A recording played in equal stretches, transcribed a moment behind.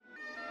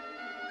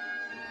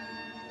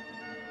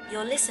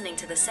You're listening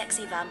to the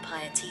Sexy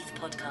Vampire Teeth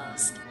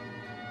podcast.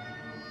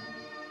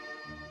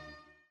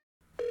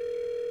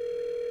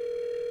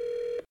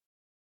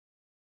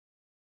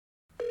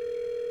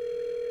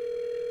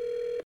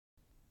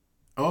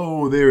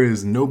 Oh, there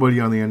is nobody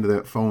on the end of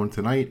that phone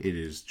tonight. It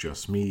is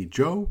just me,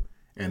 Joe,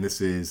 and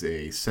this is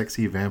a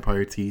Sexy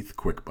Vampire Teeth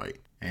quick bite.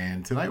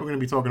 And tonight we're going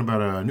to be talking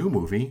about a new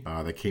movie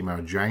that came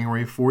out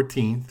January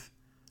 14th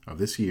of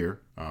this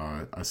year,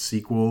 a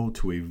sequel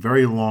to a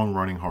very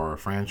long-running horror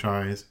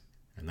franchise,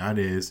 and that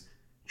is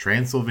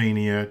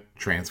Transylvania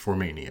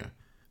Transformania.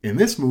 In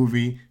this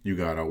movie, you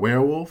got a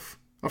werewolf,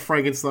 a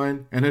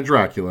Frankenstein, and a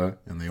Dracula,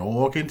 and they all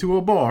walk into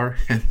a bar,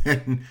 and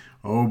then,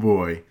 oh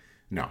boy,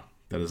 no.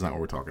 That is not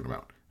what we're talking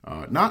about.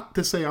 Not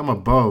to say I'm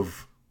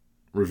above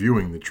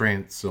reviewing the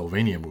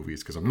Transylvania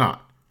movies, because I'm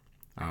not.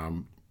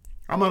 I'm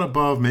not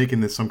above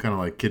making this some kind of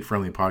like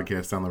kid-friendly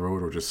podcast down the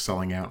road or just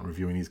selling out and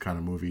reviewing these kind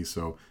of movies,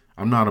 so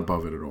I'm not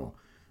above it at all.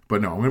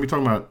 But no, I'm going to be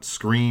talking about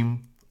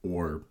Scream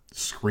or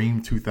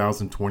Scream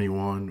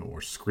 2021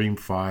 or Scream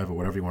 5 or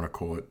whatever you want to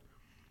call it.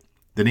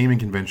 The naming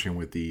convention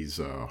with these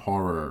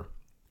horror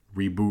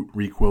reboot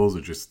requels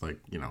are just like,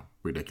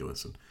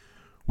 ridiculous. And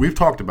we've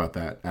talked about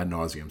that ad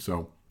nauseum,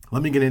 so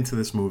let me get into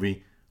this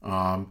movie.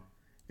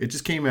 It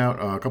just came out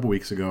a couple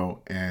weeks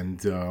ago,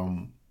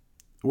 and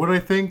what I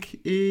think,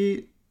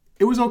 it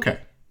was okay.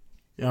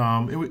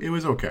 It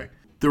was okay.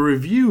 The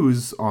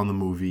reviews on the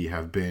movie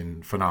have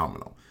been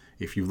phenomenal.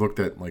 If you've looked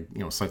at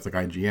sites like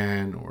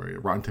IGN or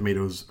Rotten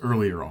Tomatoes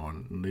earlier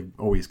on, they've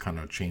always kind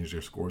of changed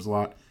their scores a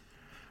lot.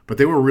 But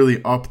they were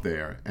really up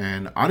there,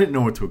 and I didn't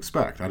know what to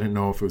expect. I didn't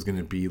know if it was going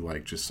to be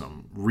like just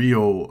some a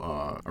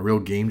real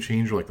game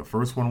changer like the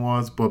first one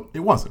was, but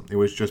it wasn't. It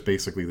was just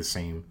basically the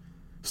same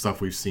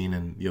stuff we've seen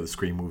in the other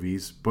Scream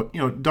movies, but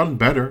done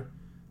better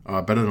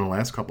than the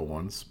last couple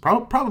ones.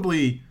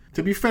 Probably,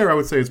 to be fair, I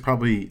would say it's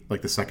probably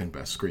like the second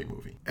best Scream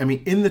movie. I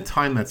mean, in the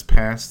time that's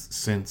passed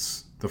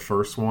since the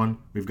first one,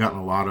 we've gotten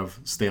a lot of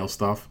stale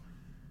stuff.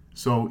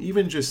 So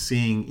even just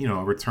seeing,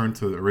 a return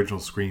to the original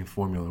Scream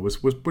formula was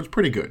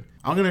pretty good.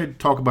 I'm going to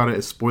talk about it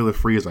as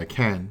spoiler-free as I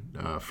can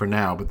for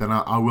now, but then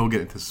I will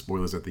get into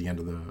spoilers at the end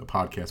of the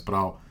podcast, but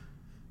I'll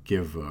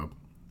give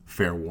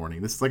fair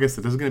warning. This, like I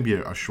said, this is going to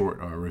be a short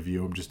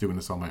review. I'm just doing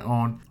this on my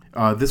own.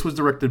 This was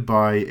directed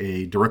by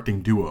a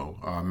directing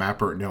duo, Matt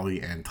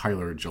Bertinelli and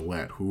Tyler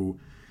Gillette, who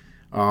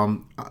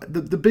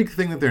the big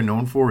thing that they're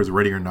known for is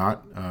Ready or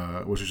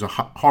Not, which is a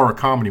horror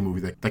comedy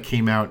movie that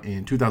came out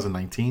in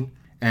 2019.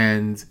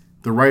 And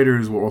the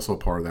writers were also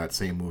part of that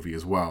same movie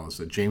as well.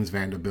 So James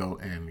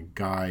Vanderbilt and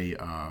Guy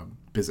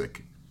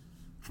Bizik,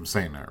 if I'm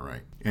saying that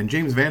right. And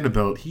James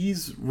Vanderbilt,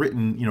 he's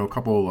written, a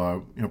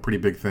couple, pretty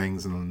big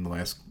things in the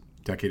last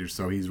decade or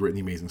so. He's written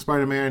The Amazing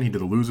Spider-Man. He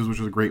did The Losers, which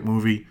was a great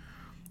movie.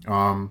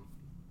 So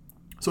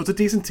it's a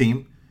decent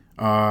team.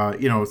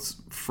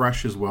 It's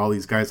fresh as well.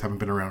 These guys haven't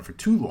been around for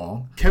too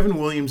long. Kevin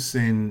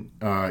Williamson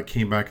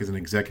came back as an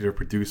executive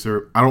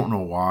producer. I don't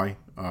know why.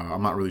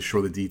 I'm not really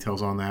sure the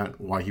details on that,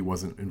 why he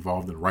wasn't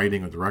involved in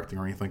writing or directing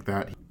or anything like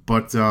that.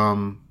 But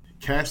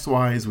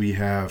cast-wise, we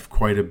have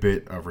quite a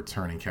bit of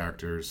returning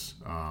characters,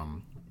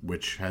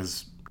 which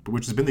has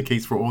been the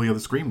case for all the other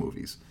Scream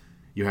movies.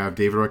 You have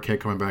David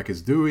Arquette coming back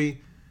as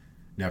Dewey,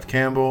 Neve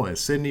Campbell as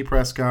Sidney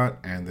Prescott,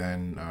 and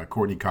then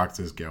Courtney Cox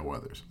as Gale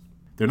Weathers.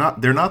 They're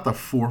not the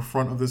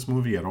forefront of this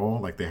movie at all,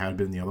 like they had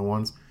been in the other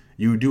ones.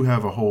 You do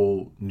have a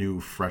whole new,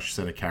 fresh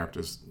set of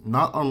characters,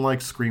 not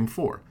unlike Scream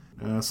 4.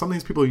 Some of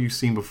these people you've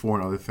seen before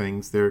in other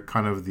things, they're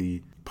kind of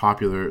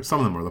some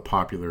of them are the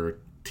popular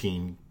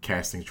teen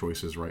casting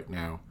choices right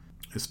now,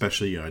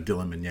 especially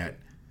Dylan Minnette.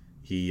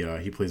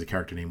 He plays a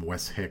character named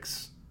Wes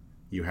Hicks.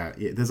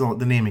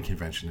 The naming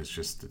convention is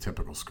just the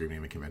typical Scream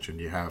naming convention.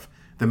 You have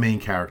the main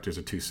characters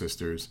are two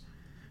sisters,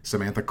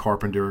 Samantha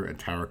Carpenter and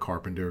Tara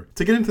Carpenter.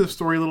 To get into the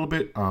story a little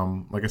bit,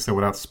 like I said,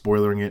 without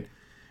spoilering it,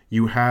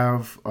 you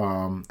have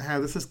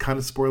this is kind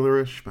of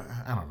spoilerish, but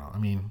I don't know. I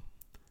mean,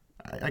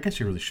 I guess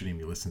you really shouldn't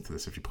even be listening to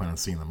this if you plan on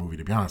seeing the movie,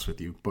 to be honest with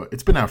you. But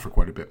it's been out for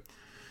quite a bit.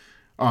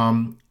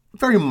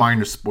 Very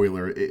minor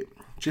spoiler.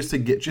 Just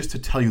to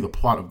tell you the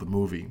plot of the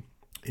movie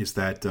is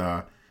that,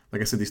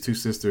 like I said, these two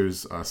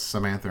sisters,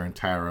 Samantha and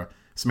Tara.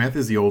 Samantha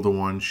is the older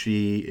one.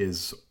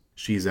 She's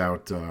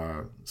out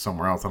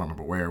somewhere else. I don't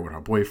remember where, with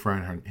her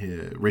boyfriend.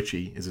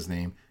 Richie is his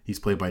name. He's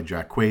played by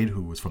Jack Quaid,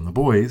 who was from The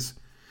Boys.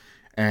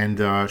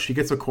 And she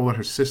gets a call that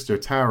her sister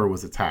Tara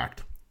was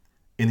attacked.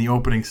 In the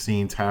opening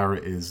scene, Tara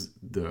is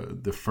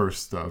the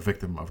first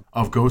victim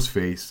of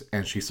Ghostface,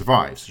 and she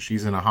survives. So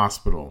she's in a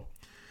hospital.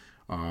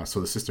 So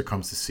the sister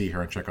comes to see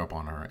her and check up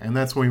on her. And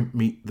that's when we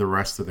meet the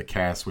rest of the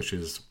cast, which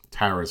is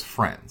Tara's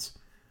friends.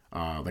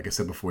 Like I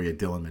said before, you had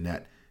Dylan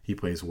Minnette. He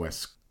plays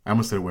Wes. I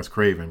almost said Wes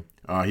Craven.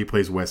 He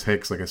plays Wes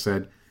Hicks, like I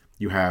said.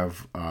 You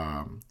have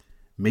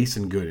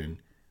Mason Gooden,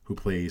 who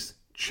plays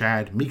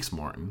Chad Meeks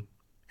Martin.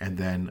 And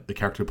then the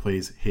character who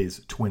plays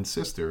his twin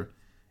sister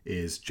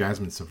is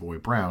Jasmine Savoy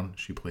Brown.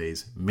 She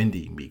plays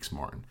Mindy Meeks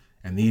Martin.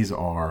 And these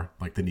are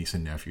like the niece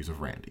and nephews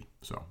of Randy.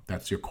 So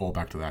that's your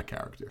callback to that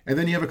character. And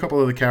then you have a couple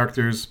other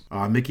characters.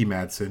 Mickey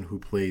Madsen, who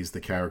plays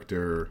the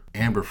character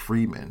Amber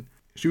Freeman.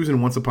 She was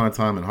in Once Upon a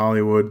Time in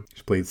Hollywood.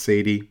 She played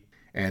Sadie.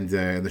 And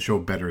in the show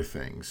Better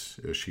Things,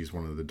 she's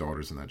one of the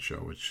daughters in that show,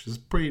 which is a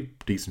pretty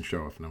decent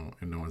show if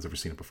no one's ever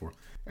seen it before.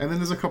 And then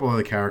there's a couple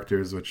other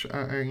characters, which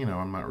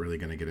I'm not really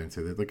going to get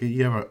into. Like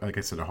you have, like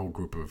I said, a whole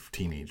group of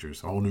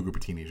teenagers, a whole new group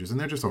of teenagers, and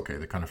they're just okay.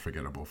 They're kind of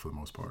forgettable for the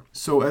most part.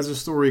 So as the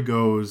story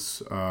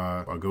goes,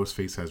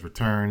 Ghostface has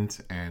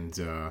returned, and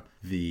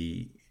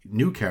the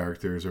new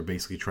characters are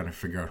basically trying to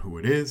figure out who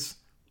it is,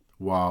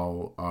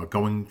 while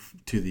going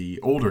to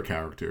the older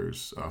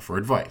characters for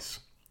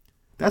advice.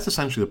 That's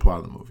essentially the plot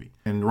of the movie.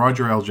 And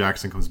Roger L.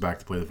 Jackson comes back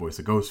to play the voice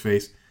of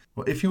Ghostface.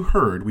 Well, if you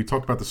heard, we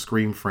talked about the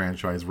Scream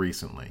franchise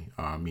recently,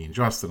 me and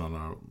Justin, on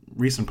a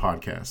recent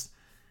podcast.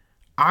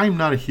 I'm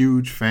not a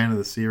huge fan of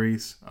the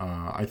series.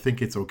 I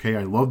think it's okay.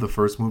 I love the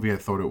first movie. I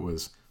thought it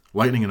was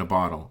lightning in a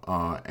bottle.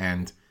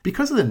 And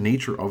because of the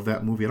nature of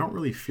that movie, I don't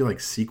really feel like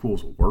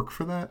sequels work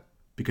for that,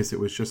 because it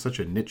was just such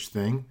a niche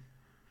thing.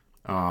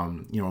 A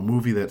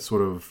movie that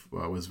sort of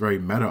was very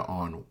meta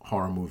on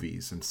horror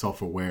movies and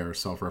self-aware,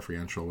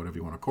 self-referential, whatever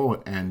you want to call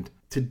it. And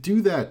to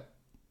do that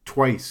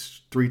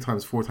twice, 3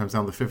 times, 4 times,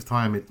 down the 5th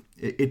time,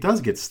 it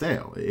does get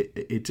stale.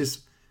 It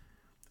just,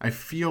 I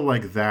feel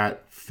like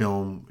that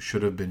film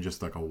should have been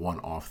just like a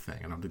one-off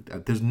thing.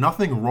 And there's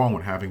nothing wrong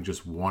with having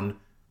just one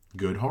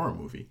good horror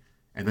movie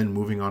and then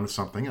moving on to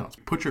something else.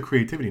 Put your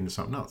creativity into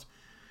something else.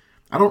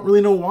 I don't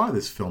really know why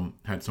this film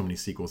had so many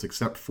sequels,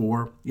 except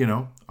for,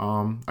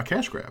 a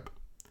cash grab.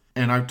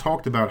 And I've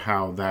talked about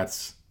how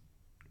that's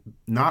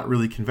not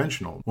really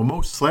conventional. Well,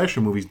 most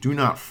slasher movies do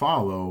not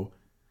follow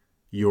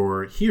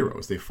your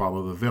heroes. They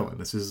follow the villain.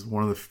 This is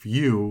one of the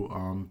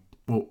few,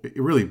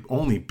 really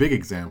only big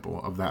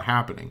example of that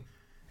happening.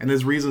 And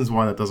there's reasons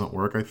why that doesn't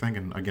work, I think.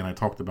 And again, I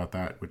talked about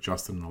that with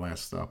Justin in the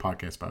last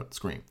podcast about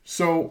Scream.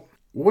 So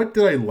what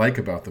did I like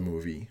about the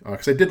movie?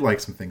 Because I did like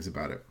some things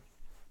about it.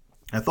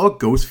 I thought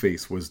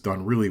Ghostface was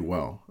done really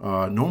well.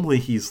 Normally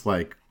he's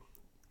like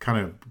kind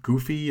of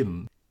goofy,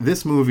 and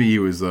this movie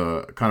was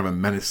kind of a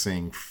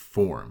menacing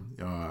form.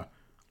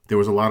 There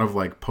was a lot of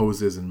like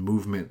poses and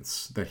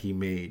movements that he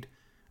made,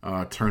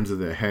 turns of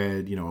the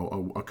head,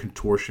 a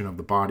contortion of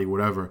the body,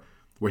 whatever,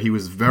 where he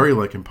was very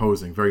like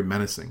imposing, very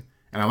menacing.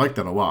 And I liked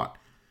that a lot.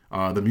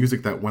 The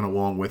music that went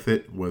along with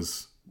it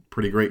was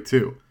pretty great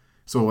too.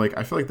 So like,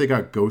 I feel like they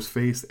got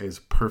Ghostface as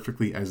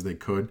perfectly as they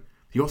could.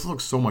 He also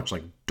looked so much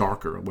like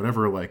darker.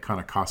 Whatever like kind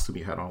of costume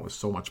he had on was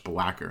so much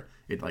blacker.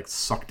 It like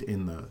sucked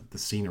in the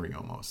scenery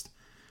almost,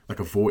 like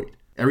a void.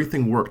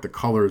 Everything worked. The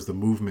colors, the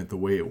movement, the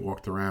way it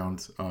walked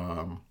around.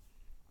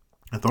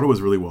 I thought it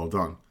was really well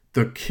done.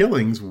 The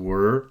killings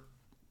were,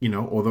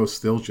 although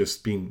still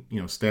just being,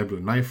 stabbed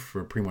with a knife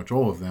for pretty much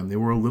all of them, they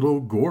were a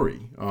little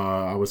gory.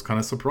 I was kind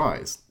of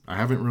surprised. I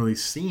haven't really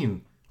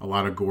seen a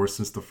lot of gore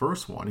since the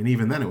first one. And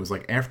even then it was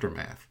like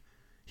aftermath.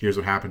 Here's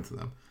what happened to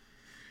them.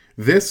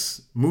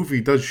 This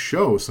movie does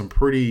show some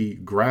pretty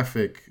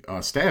graphic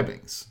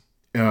stabbings.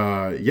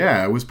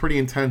 It was pretty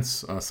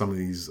intense, some of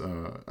these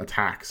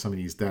attacks, some of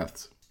these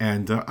deaths.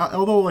 And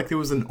although like there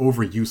was an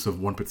overuse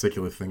of one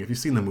particular thing, if you've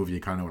seen the movie,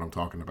 you kind of know what I'm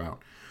talking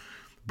about.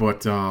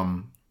 But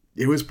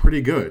it was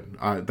pretty good.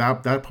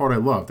 That part I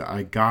loved.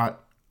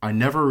 I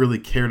never really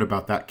cared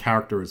about that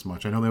character as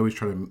much. I know they always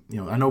try to,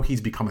 I know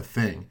he's become a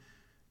thing,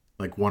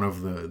 like one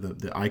of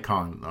the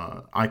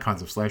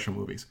icons of slasher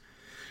movies,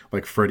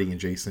 like Freddy and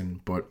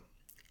Jason, but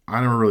I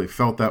never really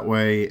felt that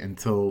way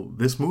until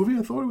this movie.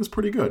 I thought it was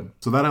pretty good.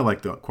 So that I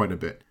liked quite a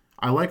bit.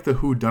 I like the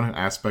whodunit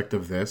aspect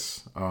of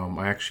this.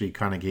 I actually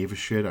kind of gave a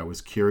shit. I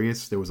was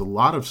curious. There was a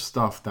lot of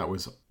stuff there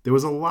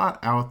was a lot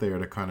out there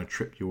to kind of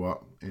trip you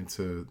up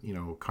into,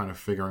 kind of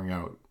figuring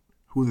out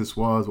who this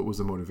was, what was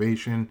the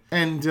motivation,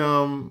 and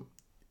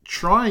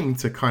trying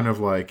to kind of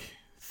like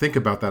think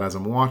about that as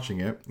I'm watching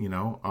it,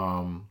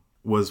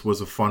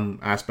 was a fun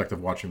aspect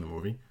of watching the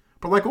movie.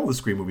 But like all the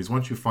Scream movies,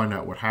 once you find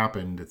out what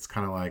happened, it's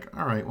kind of like,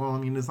 all right, well, I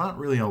mean, there's not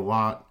really a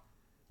lot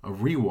of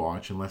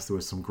rewatch unless there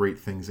was some great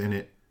things in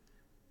it,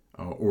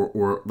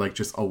 or like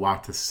just a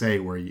lot to say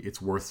where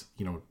it's worth,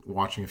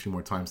 watching a few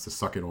more times to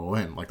suck it all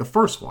in. Like the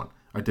first one,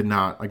 I did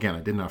not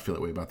feel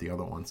that way about the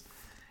other ones.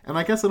 And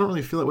I guess I don't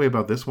really feel that way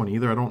about this one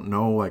either. I don't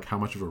know like how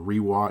much of a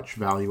rewatch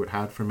value it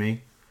had for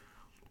me,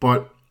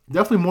 but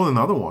definitely more than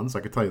the other ones. I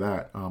could tell you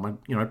that.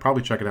 I'd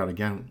probably check it out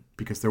again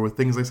because there were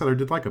things I said I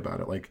did like about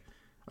it, like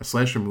a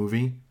slasher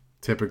movie.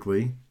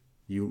 Typically,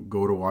 you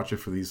go to watch it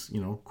for these,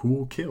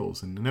 cool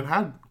kills, and it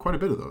had quite a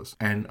bit of those,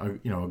 and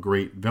a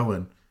great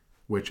villain,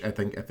 which I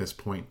think at this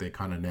point they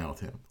kind of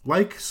nailed him.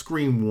 Like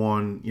Scream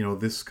 1,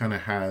 this kind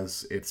of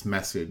has its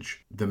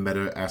message, the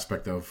meta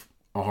aspect of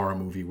a horror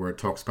movie where it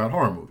talks about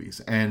horror movies,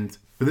 and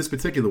for this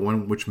particular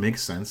one, which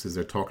makes sense, is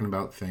they're talking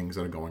about things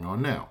that are going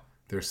on now.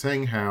 They're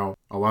saying how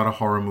a lot of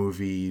horror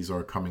movies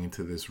are coming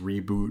into this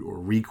reboot or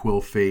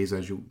requel phase,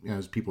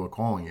 as people are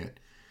calling it.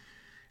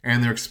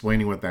 And they're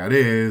explaining what that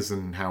is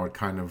and how it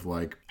kind of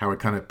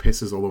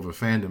pisses all over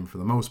fandom for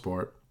the most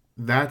part.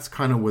 that's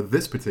kind of what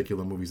this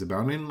particular movie's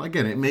about. And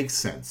again, it makes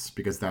sense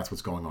because that's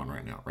what's going on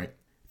right now, right?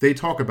 They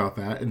talk about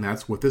that, and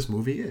that's what this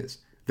movie is.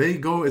 They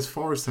go as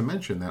far as to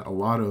mention that a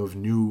lot of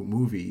new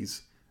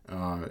movies,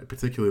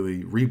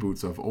 particularly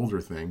reboots of older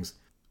things,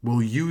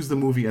 will use the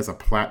movie as a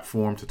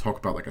platform to talk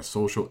about like a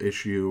social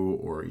issue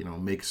or,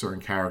 make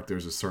certain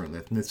characters a certain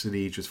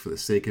ethnicity just for the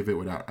sake of it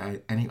without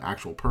any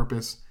actual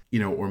purpose,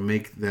 or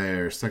make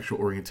their sexual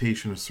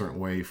orientation a certain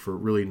way for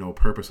really no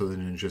purpose other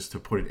than just to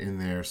put it in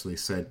there. So they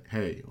said,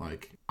 hey,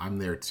 like, I'm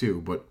there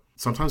too. But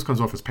sometimes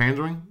comes off as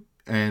pandering,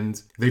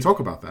 and they talk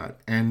about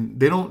that, and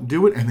they don't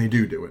do it, and they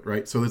do it,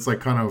 right? So it's like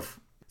kind of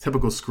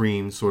typical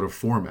Scream sort of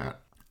format.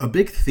 A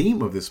big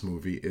theme of this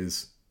movie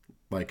is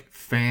like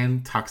fan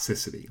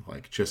toxicity,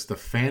 like just the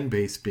fan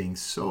base being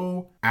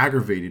so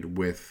aggravated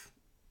with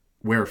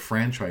where a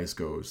franchise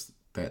goes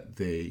that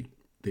they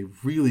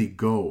really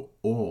go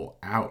all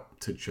out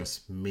to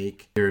just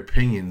make their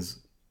opinions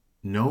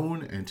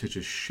known and to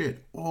just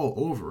shit all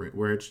over it,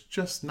 where it's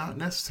just not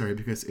necessary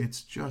because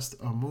it's just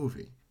a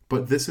movie.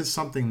 But this is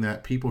something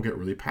that people get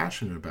really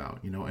passionate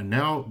about, and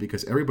now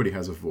because everybody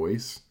has a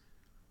voice,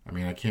 I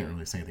mean, I can't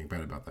really say anything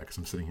bad about that because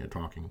I'm sitting here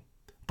talking,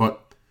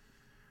 but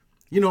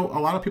a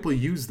lot of people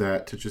use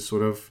that to just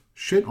sort of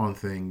shit on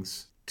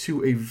things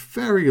to a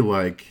very,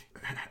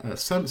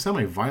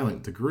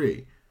 semi-violent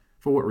degree.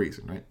 For what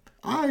reason, right?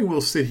 I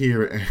will sit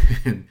here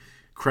and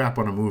crap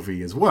on a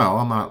movie as well.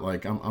 I'm not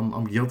like,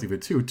 I'm guilty of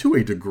it too, to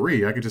a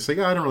degree. I could just say,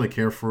 I don't really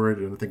care for it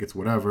and I think it's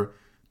whatever.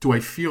 Do I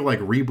feel like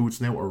reboots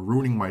now are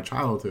ruining my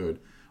childhood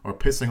or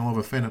pissing all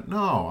over fandom?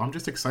 No, I'm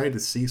just excited to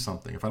see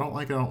something. If I don't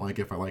like it, I don't like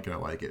it. If I like it, I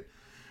like it.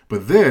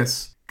 But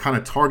this kind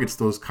of targets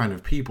those kind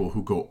of people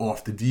who go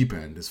off the deep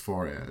end as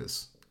far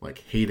as like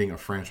hating a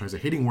franchise or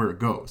hating where it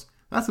goes.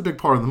 That's a big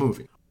part of the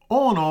movie.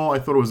 All in all, I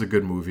thought it was a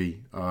good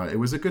movie. It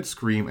was a good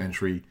Scream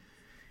entry.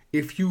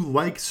 If you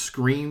like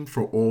Scream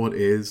for all it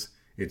is,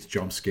 it's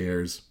jump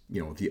scares,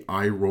 the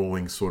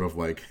eye-rolling sort of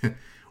like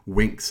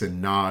winks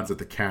and nods at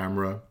the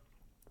camera,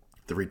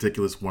 the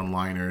ridiculous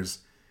one-liners,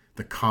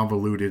 the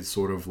convoluted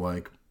sort of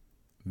like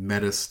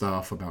meta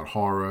stuff about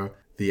horror,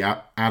 the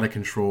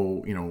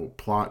out-of-control,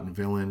 plot and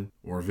villain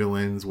or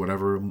villains,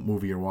 whatever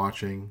movie you're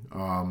watching.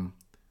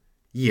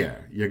 Yeah,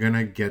 you're going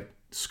to get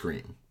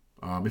Scream.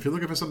 If you're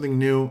looking for something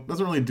new, it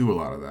doesn't really do a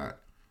lot of that.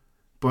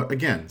 But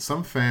again,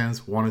 some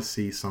fans want to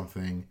see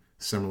something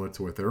similar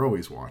to what they're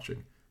always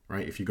watching,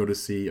 right? If you go to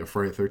see a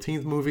Friday the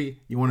 13th movie,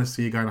 you want to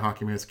see a guy in a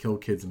hockey mask kill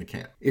kids in a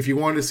camp. If you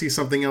wanted to see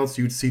something else,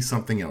 you'd see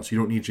something else. You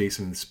don't need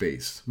Jason in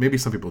space. Maybe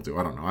some people do.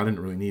 I don't know. I didn't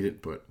really need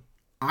it, but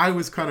I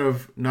was kind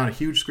of not a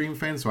huge Scream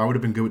fan, so I would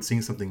have been good with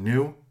seeing something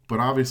new. But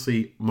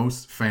obviously,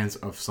 most fans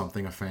of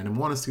something, a fandom,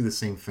 want to see the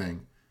same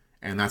thing.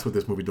 And that's what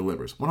this movie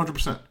delivers.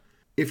 100%.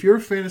 If you're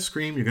a fan of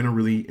Scream, you're going to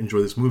really enjoy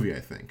this movie, I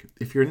think.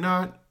 If you're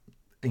not,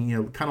 and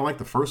you kind of like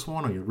the first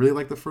one, or you really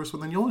like the first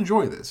one, then you'll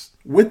enjoy this.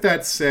 With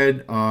that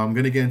said, I'm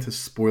going to get into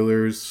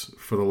spoilers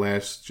for the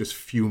last just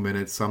few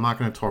minutes. I'm not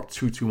going to talk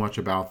too much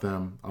about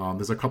them.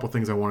 There's a couple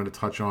things I wanted to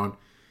touch on.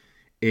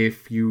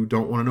 If you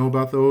don't want to know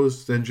about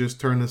those, then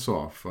just turn this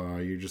off.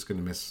 You're just going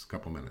to miss a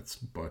couple minutes.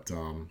 But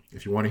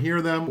if you want to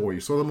hear them or you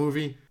saw the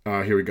movie,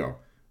 here we go.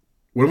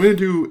 What I'm going to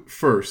do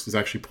first is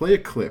actually play a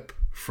clip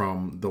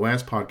from the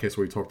last podcast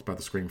where we talked about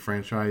the Scream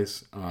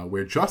franchise,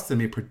 where Justin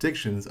made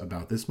predictions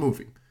about this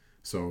movie.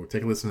 So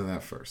take a listen to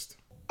that first.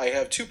 I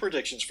have two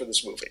predictions for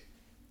this movie.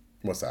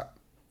 What's that?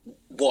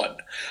 One,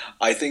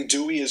 I think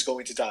Dewey is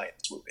going to die in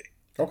this movie.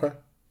 Okay.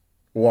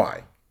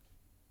 Why?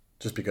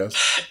 Just because?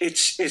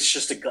 It's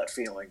just a gut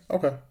feeling.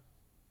 Okay.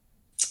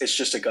 It's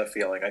just a gut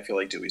feeling. I feel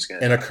like Dewey's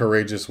going to die. In a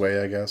courageous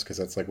way, I guess, because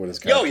that's like what his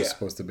character is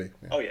supposed to be.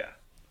 Yeah. Oh, yeah.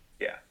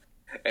 Yeah.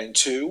 And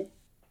two,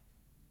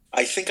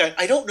 I think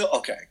I don't know.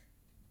 Okay.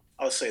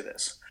 I'll say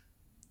this.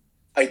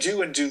 I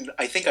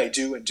think I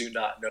do and do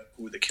not know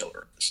who the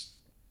killer is.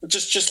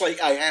 Just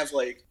like I have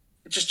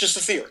just a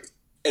theory.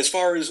 As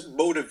far as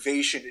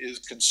motivation is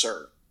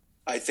concerned,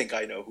 I think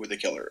I know who the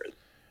killer is.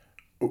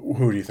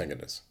 Who do you think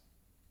it is?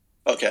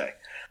 Okay.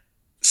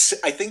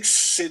 I think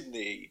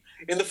Sidney,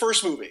 in the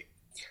first movie,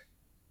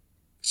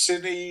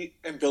 Sidney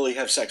and Billy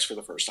have sex for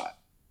the first time.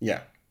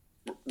 Yeah.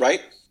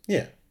 Right?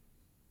 Yeah.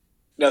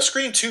 Now,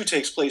 Scream 2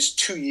 takes place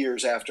 2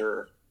 years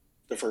after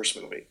the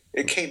first movie.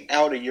 It came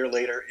out a year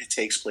later. It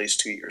takes place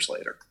 2 years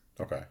later.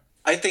 Okay.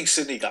 I think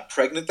Sidney got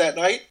pregnant that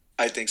night.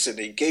 I think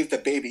Sidney gave the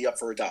baby up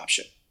for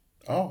adoption.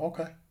 Oh,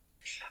 okay.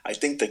 I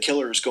think the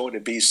killer is going to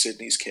be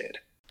Sidney's kid.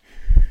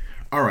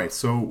 All right,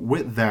 so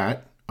with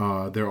that,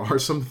 there are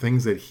some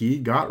things that he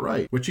got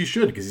right, which he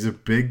should, because he's a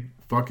big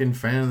fucking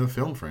fan of the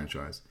film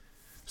franchise.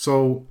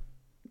 So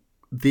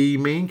the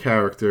main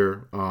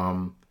character,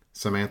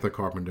 Samantha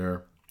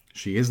Carpenter,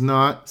 she is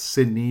not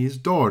Sidney's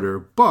daughter,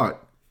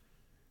 but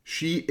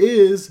she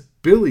is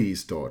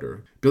Billy's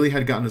daughter. Billy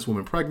had gotten this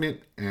woman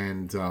pregnant,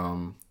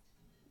 and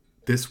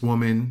this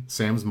woman,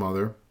 Sam's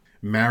mother,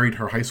 married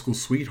her high school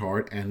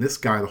sweetheart, and this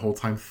guy the whole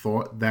time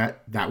thought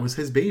that that was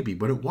his baby,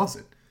 but it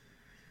wasn't.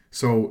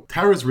 So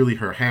Tara's really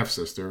her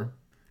half-sister,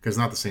 because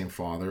not the same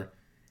father,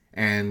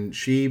 And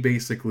she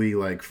basically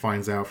like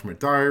finds out from a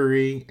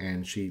diary,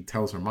 and she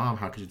tells her mom,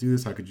 how could you do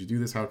this? How could you do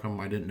this? How come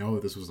I didn't know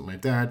that this wasn't my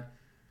dad?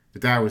 The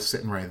dad was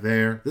sitting right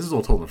there. This is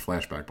all told in a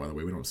flashback, by the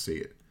way. We don't see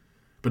it.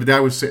 But the dad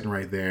was sitting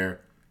right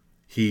there.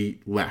 He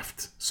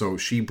left. So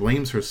she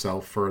blames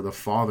herself for the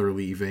father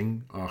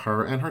leaving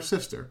her and her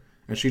sister.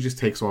 And she just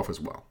takes off as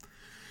well.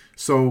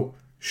 So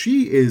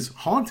she is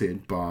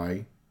haunted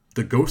by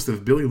the ghost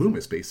of Billy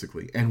Loomis,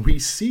 basically. And we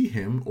see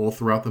him all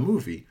throughout the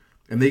movie.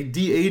 And they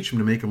de-age him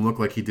to make him look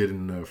like he did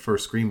in the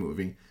first Scream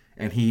movie.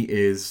 And he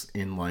is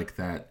in like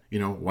that,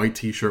 white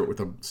t-shirt with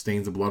the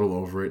stains of blood all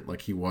over it,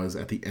 like he was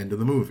at the end of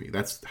the movie.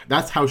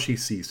 That's how she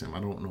sees him.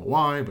 I don't know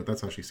why, but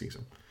that's how she sees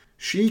him.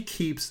 She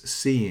keeps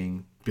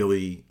seeing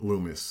Billy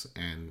Loomis,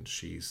 and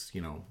she's,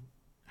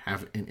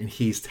 and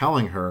he's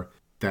telling her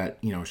that,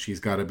 she's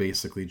got to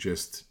basically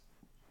just,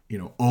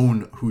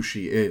 own who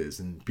she is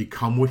and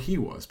become what he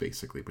was,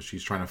 basically. But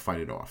she's trying to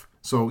fight it off.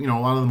 So, a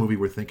lot of the movie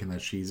we're thinking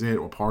that she's it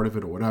or part of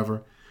it or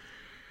whatever.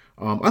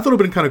 I thought it would have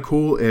been kind of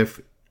cool if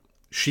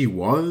she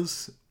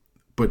was,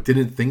 but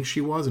didn't think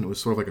she was, and it was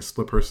sort of like a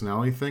split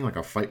personality thing, like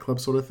a Fight Club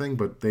sort of thing,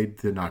 but they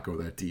did not go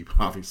that deep,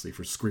 obviously,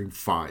 for Scream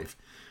 5.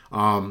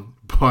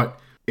 But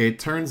it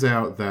turns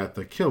out that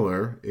the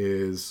killer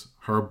is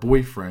her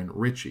boyfriend,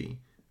 Richie,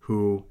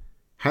 who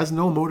has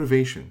no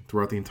motivation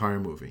throughout the entire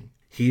movie.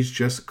 He's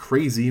just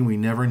crazy, and we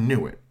never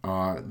knew it.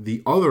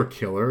 The other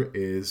killer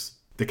is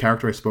the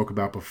character I spoke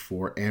about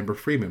before, Amber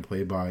Freeman,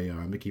 played by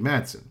Mickey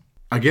Madsen.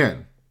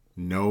 Again,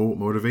 no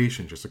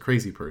motivation, just a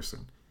crazy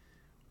person.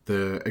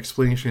 The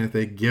explanation that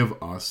they give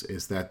us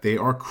is that they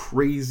are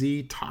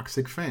crazy,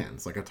 toxic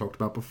fans. Like I talked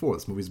about before,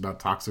 this movie's about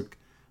toxic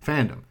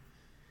fandom.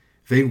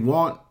 They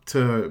want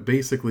to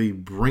basically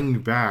bring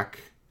back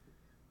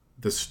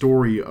the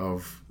story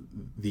of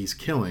these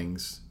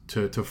killings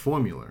to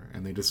formula.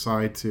 And they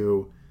decide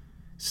to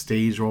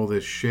stage all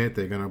this shit.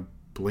 They're going to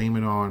blame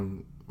it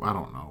on, I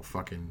don't know,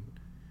 fucking...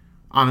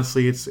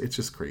 Honestly, it's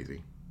just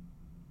crazy.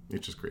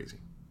 It's just crazy.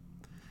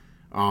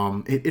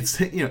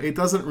 It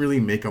doesn't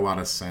really make a lot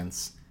of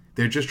sense.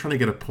 They're just trying to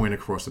get a point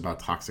across about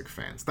toxic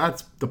fans.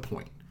 That's the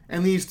point.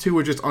 And these two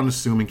are just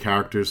unassuming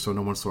characters, so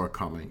no one saw it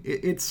coming.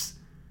 It's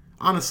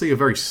honestly a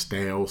very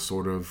stale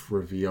sort of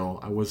reveal.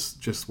 I was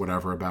just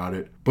whatever about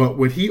it. But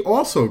what he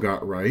also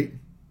got right,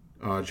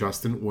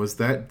 Justin, was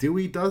that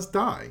Dewey does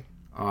die.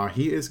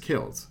 He is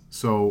killed.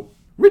 So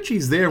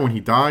Richie's there when he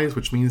dies,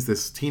 which means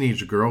this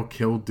teenage girl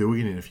killed Dewey.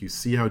 And if you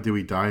see how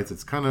Dewey dies,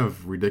 it's kind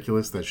of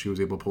ridiculous that she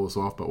was able to pull this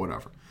off, but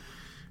whatever.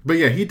 But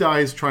yeah, he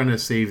dies trying to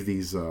save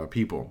these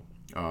people.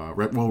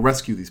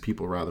 Rescue these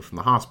people, rather, from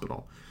the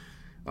hospital.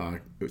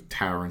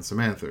 Tara and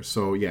Samantha.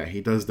 So yeah,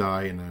 he does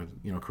die in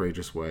a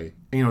courageous way.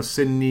 And,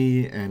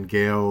 Sydney and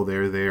Gail,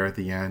 they're there at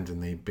the end,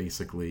 and they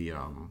basically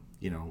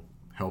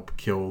help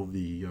kill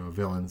the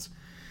villains.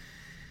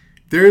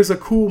 There's a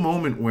cool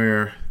moment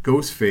where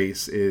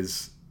Ghostface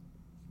is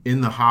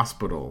in the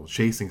hospital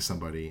chasing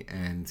somebody,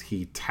 and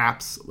he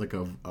taps like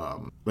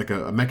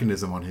a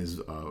mechanism on his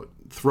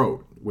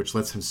throat, which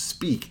lets him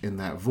speak in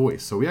that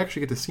voice. So we actually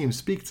get to see him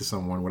speak to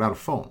someone without a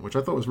phone, which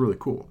I thought was really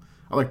cool.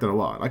 I like that a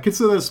lot. I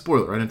consider that a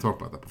spoiler. I didn't talk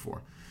about that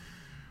before.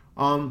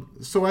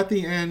 So at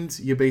the end,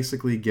 you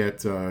basically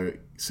get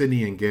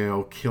Sydney and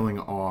Gail killing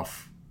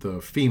off the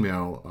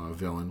female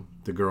villain,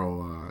 the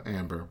girl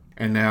Amber.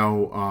 And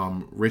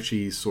now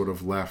Richie's sort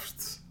of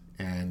left,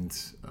 and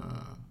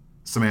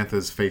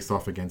Samantha's faced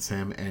off against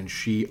him, and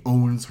she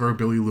owns her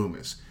Billy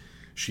Loomis.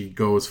 She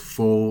goes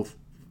full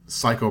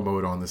psycho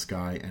mode on this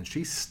guy, and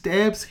she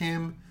stabs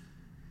him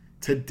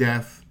to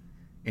death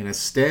in a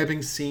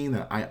stabbing scene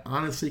that I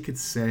honestly could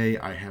say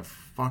I have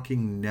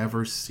fucking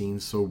never seen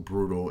so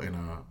brutal in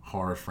a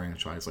horror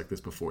franchise like this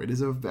before. It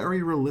is a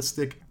very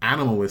realistic,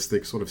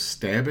 animalistic sort of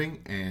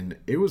stabbing, and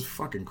it was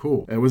fucking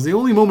cool. It was the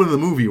only moment of the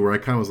movie where I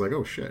kind of was like,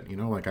 oh shit,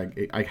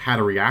 I had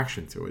a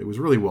reaction to it. It was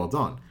really well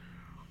done.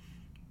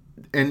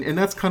 And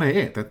that's kind of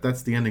it.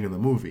 That's the ending of the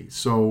movie.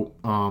 So,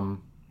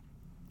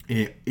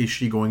 is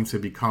she going to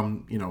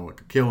become, like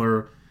a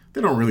killer? They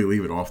don't really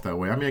leave it off that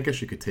way. I mean, I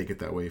guess you could take it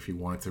that way if you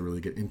wanted to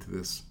really get into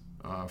this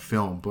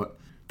film, but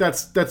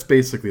that's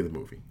basically the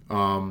movie.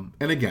 And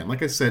again,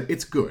 like I said,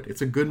 it's good.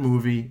 It's a good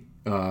movie.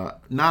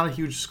 Not a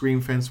huge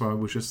Scream fan, so I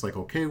was just like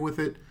okay with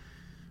it.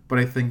 But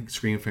I think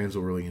Scream fans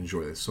will really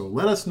enjoy this. So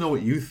let us know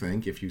what you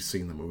think if you've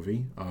seen the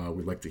movie.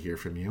 We'd like to hear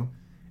from you.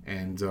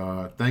 And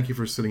thank you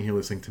for sitting here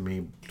listening to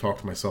me talk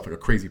to myself like a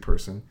crazy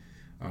person.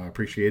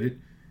 Appreciate it.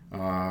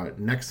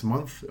 Next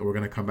month, we're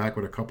going to come back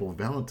with a couple of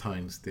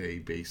Valentine's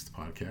Day-based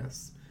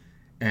podcasts.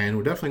 And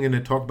we're definitely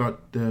going to talk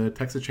about the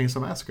Texas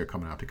Chainsaw Massacre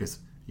coming out because,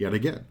 yet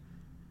again,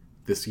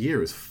 this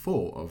year is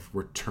full of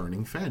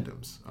returning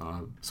fandoms.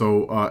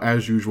 So,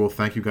 as usual,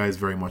 thank you guys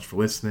very much for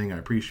listening. I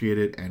appreciate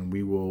it. And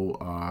we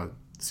will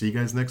see you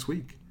guys next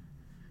week.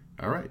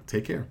 All right.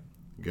 Take care.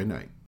 Good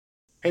night.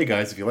 Hey,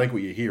 guys, if you like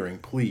what you're hearing,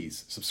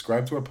 please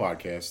subscribe to our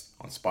podcast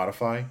on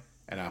Spotify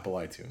and Apple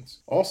iTunes.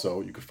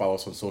 Also, you can follow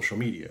us on social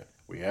media.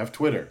 We have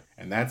Twitter,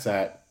 and that's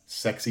at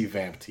Sexy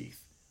Vamp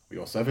Teeth. We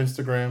also have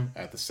Instagram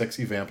at the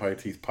Sexy Vampire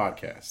Teeth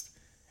Podcast.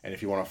 And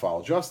if you want to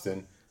follow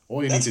Justin,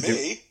 All you That's need to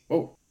me. do.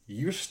 Oh,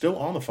 you're still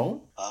on the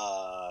phone?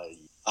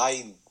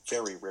 I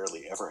very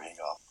rarely ever hang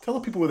up. Tell the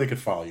people where they could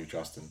follow you,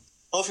 Justin.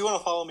 Well, if you want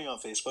to follow me on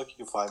Facebook, you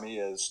can find me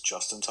as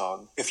Justin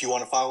Tong. If you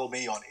want to follow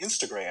me on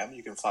Instagram,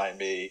 you can find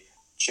me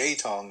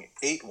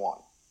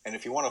jtong81. And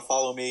if you want to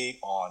follow me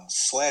on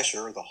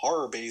Slasher, the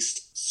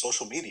horror-based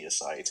social media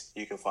site,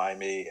 you can find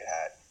me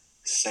at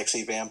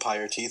Sexy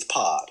Vampire Teeth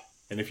Pod.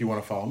 And if you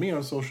want to follow me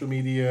on social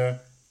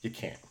media, you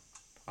can.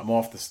 I'm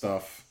off the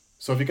stuff.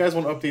 So if you guys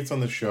want updates on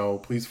the show,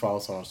 please follow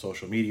us on our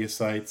social media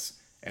sites.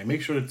 And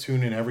make sure to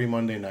tune in every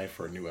Monday night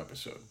for a new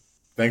episode.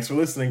 Thanks for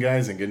listening,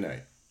 guys, and good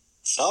night.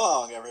 So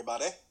long,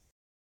 everybody.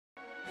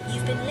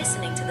 You've been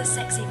listening to the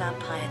Sexy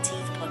Vampire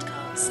Teeth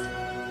podcast.